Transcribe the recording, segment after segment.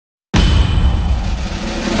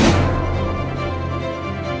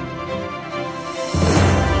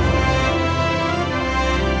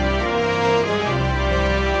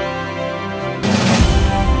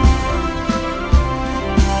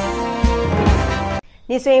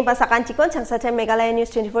Nisuing pasakan cikon changsatan Meghalaya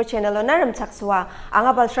News 24 channel onaram chakswa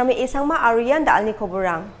anga balsrami esangma arian da alni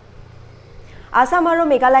koborang. Asam aro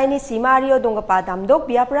Meghalaya ni sima ario dongapa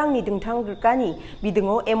damdok biaprang ni dengthang grkani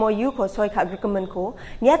bidungo MOU ko soi kha grkemen ko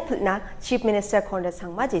niat phulna Chief Minister khonda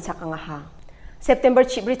sangma je chakanga ha. September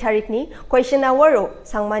Chibri tarik ni question hour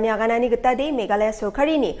sangmani aganani geta de Meghalaya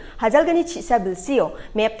Sorkari ni hajalgani chisa bilsio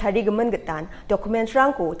map thari gemen getan document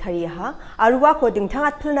rangko thari ha arwa ko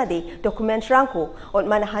dingthangat phulna de document rangko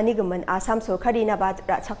otman hani gemen Assam Sorkari na bad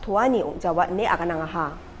rachakthwani ongjawa ne agananga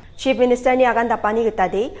ha. Chief Minister ni agan dapani geta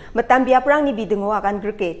de matam biaprang ni bidungo agan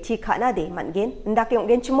grke thi khana de mangen ndake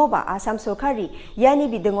onggen chumoba Assam Sorkari yani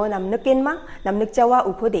bidungo namneken ma namnek jawa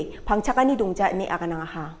uphode phangchakani dongja ne agananga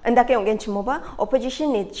ha ndake onggen chumoba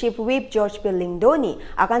opposition ni Chief Whip George Billingdo ni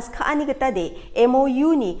agan skhaani geta de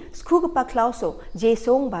MOU ni skugpa klauso je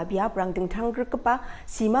song ba biaprang dingthang grkpa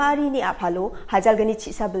simari ni aphalo hajalgani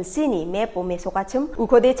chisa bilsi ni mepo mesokachum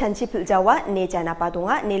ukhode chanchi philjawa ne jana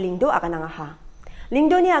padonga ne lingdo agananga ha.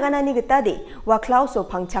 Lingdoni aganani geta de wa klauso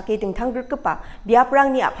phangchake dingthang grkpa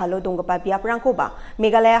biaprang ni aphalo dongpa biaprang ko ba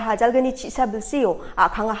Meghalaya hajalgani chisa bilsio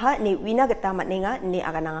akhanga ha ne wina geta matnenga ne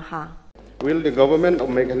agananga ha. Will the government of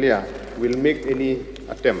Meghalaya will make any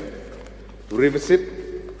attempt to revisit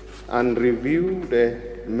and review the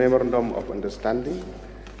memorandum of understanding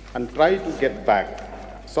and try to get back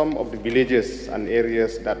some of the villages and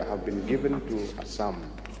areas that have been given to Assam?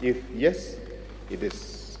 If yes, it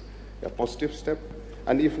is a positive step.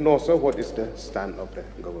 And if no, sir, what is the stand of the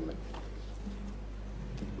government?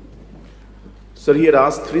 Sir, he had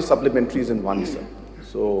asked 3 supplementaries in one, sir.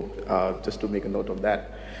 So, just to make a note of that.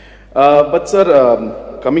 But,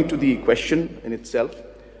 sir, coming to the question in itself,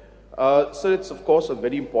 sir, it's of course a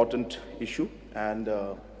very important issue, and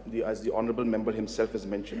as the honourable member himself has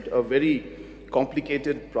mentioned, a very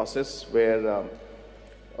complicated process where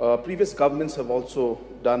previous governments have also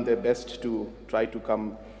done their best to try to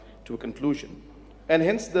come to a conclusion. And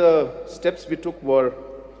hence the steps we took were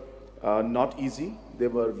not easy, they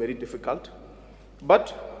were very difficult.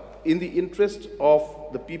 But in the interest of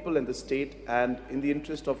the people and the state, and in the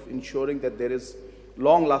interest of ensuring that there is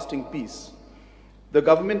long-lasting peace, the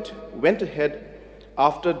government went ahead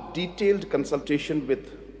after detailed consultation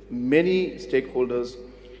with many stakeholders,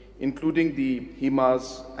 including the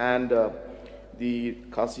Himas and the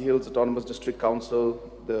Khasi Hills Autonomous District Council,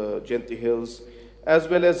 the Jayanti Hills, as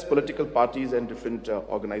well as political parties and different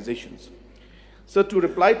organizations. So to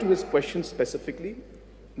reply to his question specifically,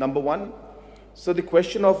 number one, so the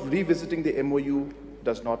question of revisiting the MOU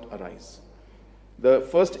does not arise. The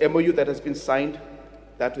first MOU that has been signed,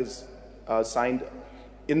 that is signed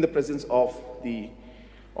in the presence of the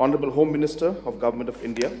Honorable Home Minister of Government of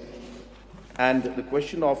India, and the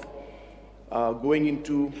question of going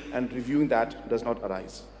into and reviewing that does not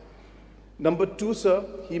arise. Number two, sir,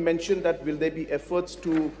 he mentioned that will there be efforts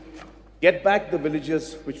to get back the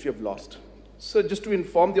villages which we have lost. So just to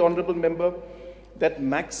inform the honourable member that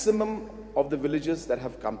maximum of the villages that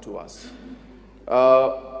have come to us,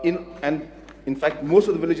 in fact most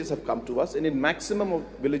of the villages have come to us, and in maximum of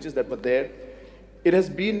villages that were there, it has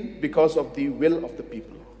been because of the will of the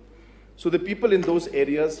people. So the people in those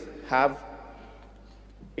areas have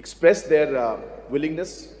expressed their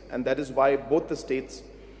willingness, and that is why both the states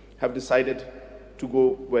have decided to go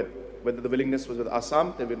with, whether the willingness was with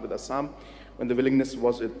Assam, they went with Assam. When the willingness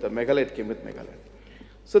was with Meghalaya, it came with Meghalaya.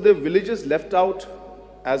 So the villages left out,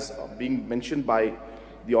 as being mentioned by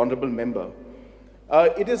the honourable member,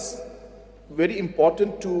 it is very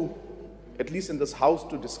important to, at least in this house,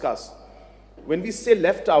 to discuss. When we say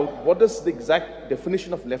left out, what does the exact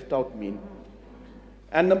definition of left out mean?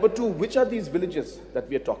 And number two, which are these villages that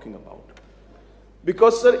we are talking about?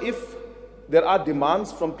 Because, sir, if there are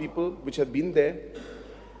demands from people which have been there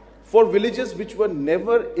for villages which were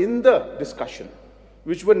never in the discussion,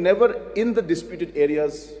 which were never in the disputed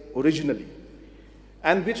areas originally,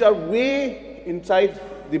 and which are way inside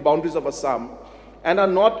the boundaries of Assam and are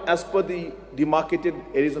not as per the demarcated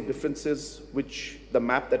areas of differences, which the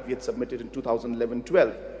map that we had submitted in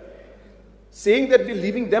 2011-12. Saying that we're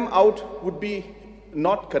leaving them out would be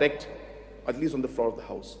not correct, at least on the floor of the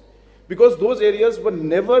House. Because those areas were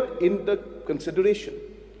never in the consideration.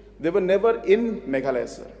 They were never in Meghalaya,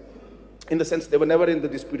 sir. In the sense, they were never in the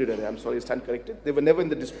disputed area. I'm sorry, I stand corrected. They were never in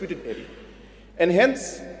the disputed area. And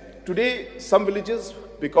hence, today, some villages,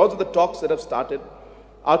 because of the talks that have started,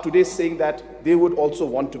 are today saying that they would also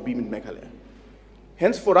want to be in Meghalaya.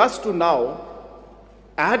 Hence, for us to now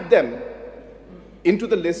add them into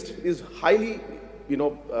the list is highly,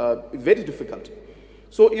 very difficult.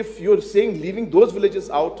 So if you're saying leaving those villages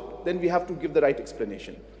out, then we have to give the right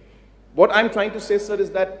explanation. What I'm trying to say, sir, is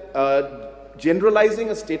that generalizing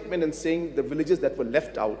a statement and saying the villages that were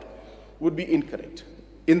left out would be incorrect.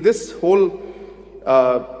 In this whole,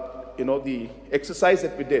 the exercise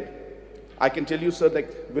that we did, I can tell you, sir,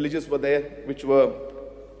 like villages were there which were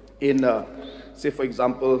in, say, for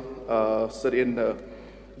example, sir, in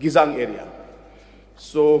Gizang area.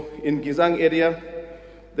 So in Gizang area,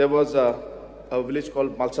 there was a village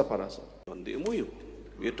called Malsapara, sir. On the MOU,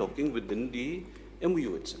 we are talking within the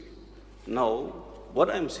MOU itself. Now, what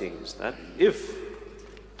I'm saying is that if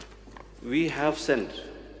we have sent,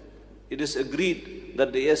 it is agreed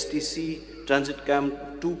that the ASTC transit camp,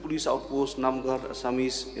 2 police outposts, Namgar,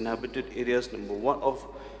 Assamese inhabited areas,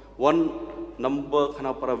 one number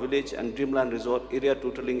Khanapara village and Dreamland Resort area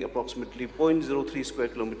totaling approximately 0.03 square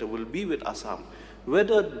kilometer will be with Assam.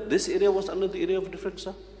 Whether this area was under the area of difference,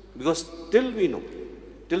 sir? Because till we know,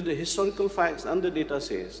 till the historical facts and the data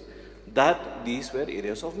says that these were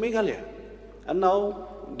areas of Meghalaya. And now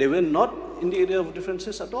they were not in the area of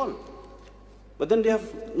differences at all. But then they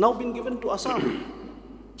have now been given to Assam.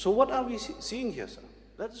 So what are we seeing here, sir?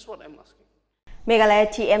 That is what I'm asking. Meghalaya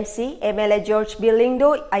TMC, MLA George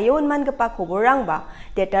Bilingdo, ayon man gapa kuburang ba,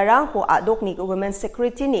 detarang po adok ni Women's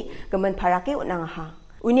Security ni, gaman parake unang ha.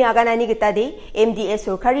 Uni aganani kita de, MDA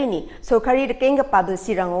Sorkari ni, Sorkari rekenga pabel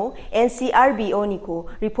sirango, NCRBO ni ko,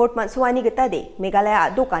 report mansuani kita de, Meghalaya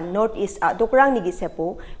adokan, Northeast adokrang ni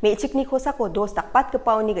gisepo, may chik ni kosa ko dos takpat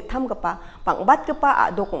kapa ni gitam kapa, pangbat kapa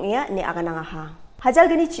adokong iya ni agananga ha. Hajal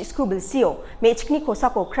gani chisku bilsio, may chik ni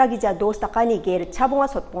kosa ko kragija dos takani ger chabonga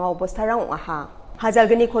sotponga obostarang aha. Hajal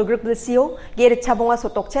gani kolgruk bilsio, ger chabonga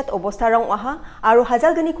sotokchet obostarang aha, aru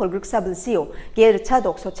hajal gani kolgruk sa bilsio, ger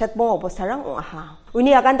chadok sotchet bonga obostarang aha.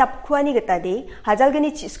 Uni akan tapkuani kita de, hajal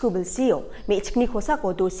gani chisku bilsio, may chik ni kosa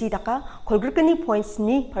ko dosi daka, kolgruk gani points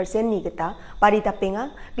ni persen ni kita, parita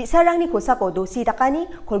penga, bisarang ni kosa ko dosi daka ni,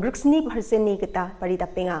 kolgruk ni persen ni kita, parita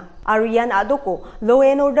penga. Aru yan adoko, law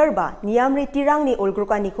and order ba, niyam retirang ni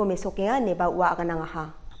olgruka ni ko mesokenga neba ua akan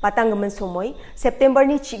aha. Patang gaman somoy, September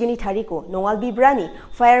ni chigani tariko, nongal bibrani,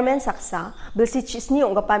 fireman saksa, bilsi chisni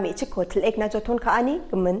ongapa me chiko tilek na joton kaani,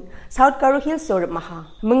 gaman, South Garo Hills sorip maha.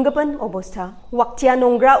 Menggapan obosta, waktia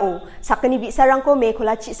nongra o, sakani bisarang ko me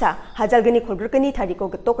kola chisa, hajal gani kolgrukani tariko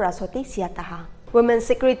getok rasote siataha. Women's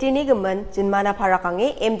Security ni gaman, jinmana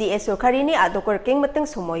parakange, MDA Sorkari ni adokor king mateng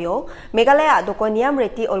somoyo, Meghalaya adoko niyam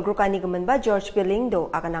reti olgrukani gaman ba George Bilingdo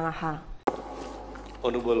akanangaha.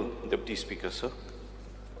 Honorable Deputy Speaker, sir.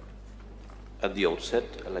 At the outset,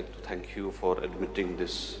 I'd like to thank you for admitting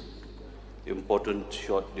this important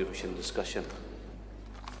short duration discussion.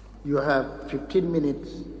 You have 15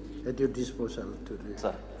 minutes at your disposal to do.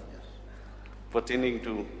 Sir, yes. Pertaining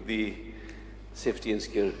to the safety and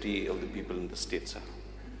security of the people in the state, sir.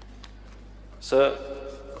 Sir,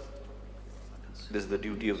 it is the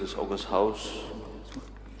duty of this August House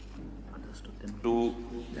to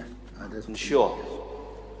ensure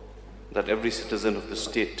that every citizen of the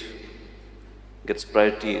state gets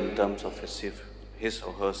priority in terms of his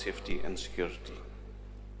or her safety and security.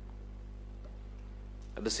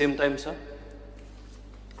 At the same time, sir,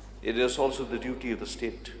 it is also the duty of the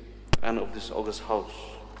state and of this August House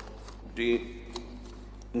to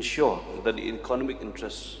ensure that the economic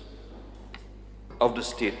interests of the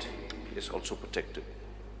state is also protected.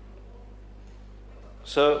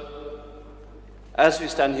 Sir, as we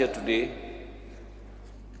stand here today,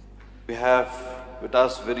 we have with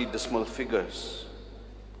us very dismal figures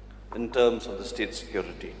in terms of the state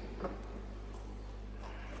security.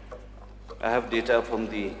 I have data from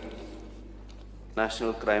the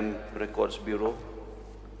National Crime Records Bureau,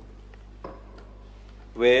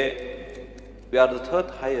 where we are the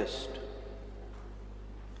third highest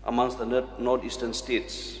amongst the northeastern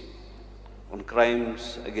states on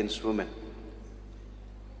crimes against women.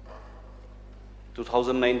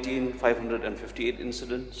 2019, 558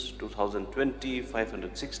 incidents, 2020,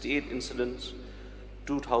 568 incidents,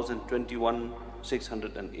 2021,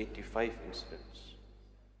 685 incidents.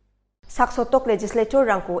 Saksotok legislator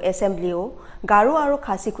rangko assemblyo, Garo aro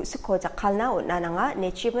khasi kusiko jakhalna unananga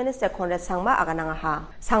ne Chief Minister Conrad Sangma agananga ha.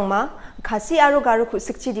 Sangma, khasi aro Garo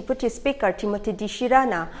kusikchi Deputy Speaker Timothy Dishira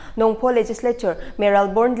na nongpo legislature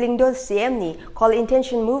Meral Bornlingdol CM ni call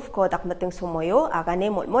intention move ko dakmateng sumoyo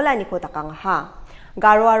agane molmola ni ko takanga ha.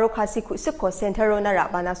 Garo aro khasi kusiko center na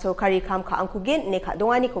rabana sorkari kam ka angkugin ne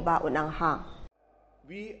khadongani ko ba unang ha.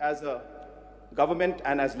 We as a government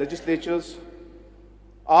and as legislatures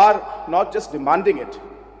are not just demanding it,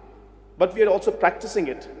 but we are also practicing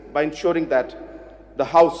it by ensuring that the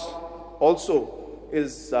House also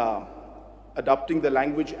is adopting the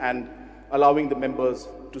language and allowing the members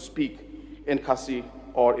to speak in Khasi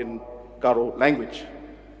or in Garo language.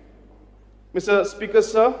 Mr. Speaker,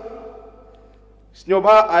 sir,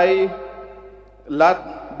 Snyoba I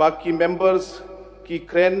lat baki members ki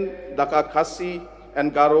Kren, Daka Khasi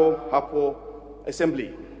and Garo Hapo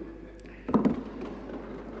Assembly.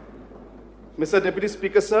 Mr. Deputy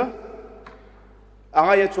Speaker, sir,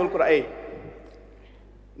 angaya chol kurai.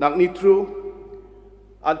 Nang nitru,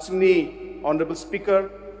 anchini Honorable Speaker,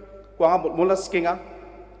 kuanga mulas kinga.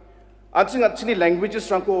 Anchini languages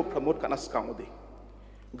rangko promote kanas kaungudi.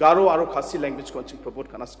 Garo aro Khasi language ko anching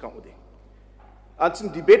promote kanas kaungudi. Anching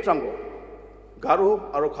debate rango.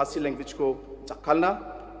 Garo aro Khasi language ko chakalna,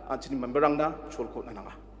 anchini memberangna cholko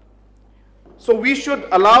nananga. So we should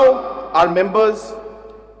allow our members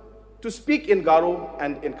to speak in Garo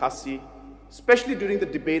and in Khasi, especially during the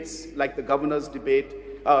debates like the governor's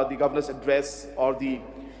debate, the governor's address, or the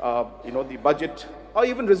budget, or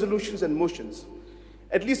even resolutions and motions.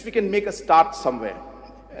 At least we can make a start somewhere.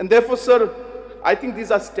 And therefore, sir, I think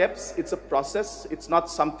these are steps. It's a process. It's not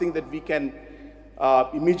something that we can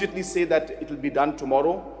immediately say that it will be done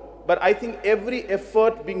tomorrow. But I think every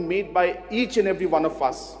effort being made by each and every one of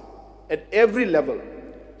us at every level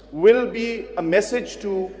will be a message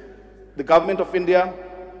to the government of India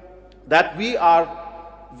that we are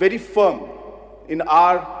very firm in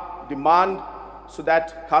our demand so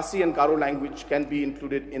that Khasi and Garo language can be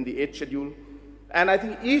included in the 8th schedule. And I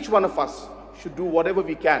think each one of us should do whatever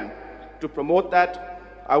we can to promote that.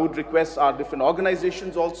 I would request our different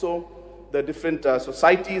organizations also, the different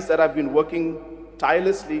societies that have been working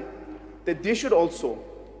tirelessly, that they should also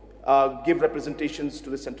give representations to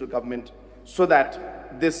the central government so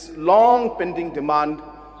that this long pending demand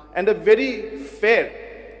and a very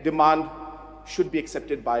fair demand should be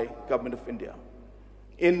accepted by Government of India.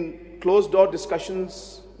 In closed-door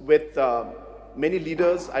discussions with many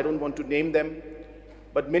leaders, I don't want to name them,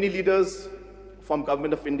 but many leaders from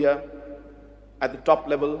Government of India at the top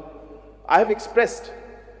level, I have expressed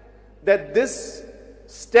that this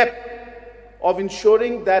step of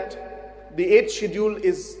ensuring that the 8th schedule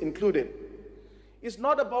is included is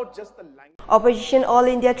not about just the language. Opposition All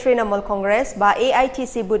India Trinamool Congress ba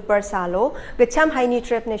AITC Budpar Salo, Gacham Haini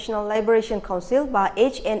Trip National Liberation Council ba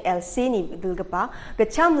HNLC ni Dilgapa,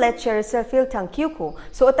 Gacham led Cherisel Phil Tangkyuko,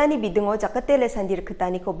 so otani bidungo jakatele sandir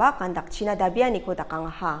kitani ko ba kandak China dabiani ko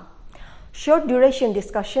dakangaha. Short duration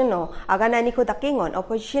discussion no aganani ko dakingon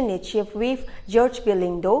opposition ni Chief Whip George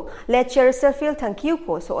Bilingdo led Cherisel Phil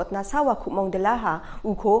Tangkyuko so otna sawa kumong dalaha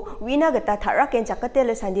uko wina gata tharaken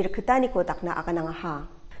jakatele sandir kitani ko dakna aganangaha.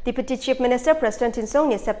 Deputy Chief Minister President Tinsong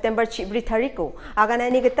ni September Chibri Tariko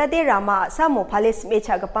aganani gata de rama samo phalis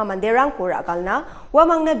mecha gapa manderang ko ragalna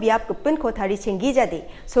wamang na biap kupin ko thari chengi jade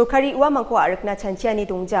sorkari wamang ko arakna chanchiani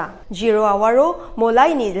dongja 0 awaro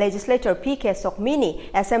molai ni legislator PK Sokmini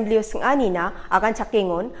assembly singani na agan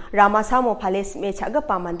chakengon rama samo phalis mecha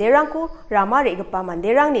gapa manderang ko rama re gapa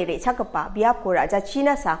manderang ni re chakapa biap ko raja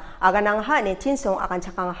China sa aganang ha ne Tinsong agan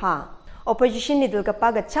chakang ha. Opposition ni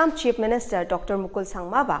Dilgapa Gacham Chief Minister Dr. Mukul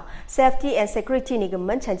Sangmaba Safety and Security ni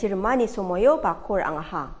Gaman Chanchiramani Somoyo ba kor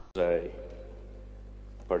angaha. I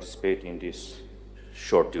participate in this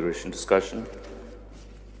short duration discussion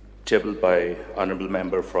tabled by Honorable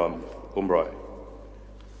Member from Umroy,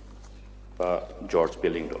 George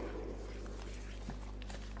Bilingdo.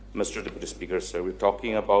 Mr. Deputy Speaker, sir, we're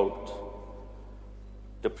talking about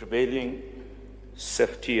the prevailing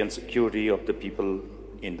safety and security of the people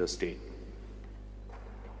in the state,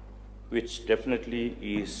 which definitely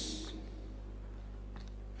is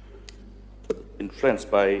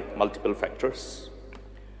influenced by multiple factors.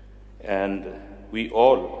 And we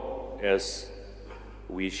all, as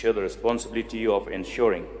we share the responsibility of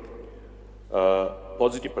ensuring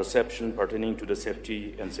positive perception pertaining to the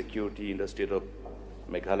safety and security in the state of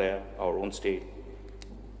Meghalaya, our own state,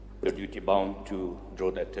 we're duty bound to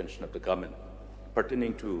draw the attention of the government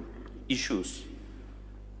pertaining to issues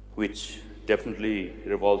which definitely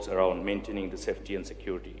revolves around maintaining the safety and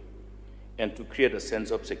security, and to create a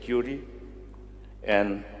sense of security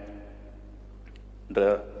and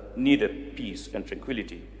the needed peace and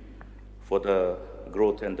tranquility for the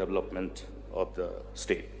growth and development of the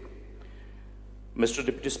state. Mr.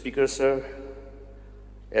 Deputy Speaker, sir,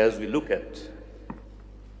 as we look at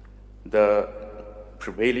the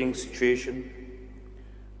prevailing situation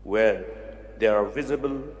where there are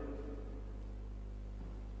visible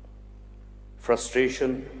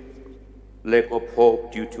frustration, lack of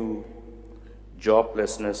hope due to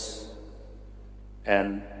joblessness,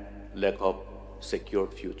 and lack of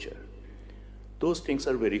secured future. Those things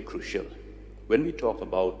are very crucial. When we talk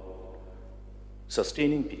about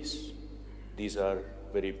sustaining peace, these are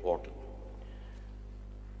very important.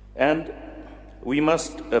 And we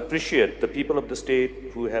must appreciate the people of the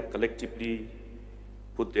state who have collectively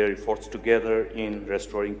put their efforts together in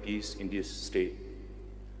restoring peace in this state,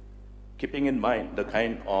 keeping in mind the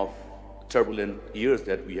kind of turbulent years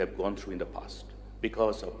that we have gone through in the past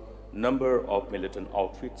because of number of militant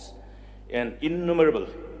outfits and innumerable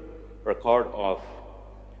record of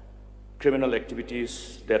criminal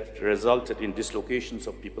activities that resulted in dislocations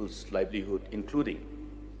of people's livelihood, including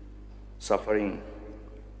suffering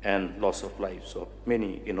and loss of lives of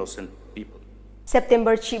many innocent people.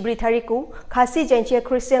 September Chibri Tariku, Khasi Janchia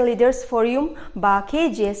Christian Leaders Forum, ba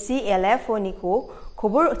KJCLF Oniko,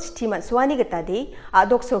 Kubur Timan Swani Gatadi,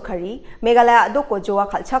 Adok Sokari, Meghalaya Adoko Joa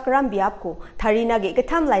Kalchakram Biapko, Tarina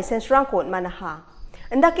Gatam license rankot Manaha.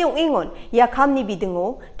 Andake yung ingon, yakam ni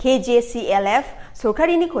bidungo, KJCLF,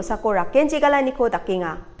 Sorkari ni ko sako raken jigala ni ko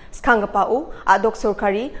dakinga. Skangapau, Adok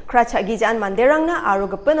Sorkari, Kracha Gijaan Manderang na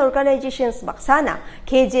Arugapan Organizations Baksana,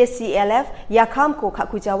 KJCLF, yakam ko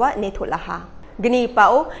kakujawa netolaha. Gini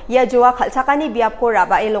pao, ya joa kalchakani biap ko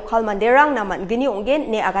raba e lokal manderang naman gini ungen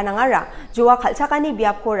ne aganangara. Joa kalchakani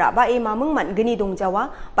biap ko raba e mamung man gini dongjawa,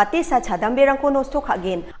 pati sa chadamberang ko nosto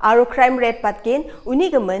kagen. Aro crime rate patgen,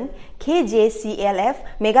 unigaman KJCLF,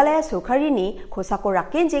 Meghalaya Sorkari ni kosako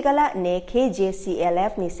raken jegala ne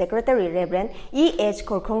KJCLF ni Secretary Reverend E.H.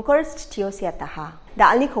 Korkonkor Tiosiataha.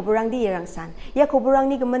 Daalni koburang di yerangsan. Ya koburang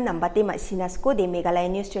ni gemen nambate mak sinasko de Meghalaya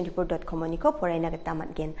News 24.com niko porai na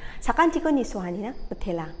getamat gen. Sakan tiko ni sohanina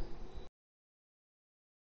betela.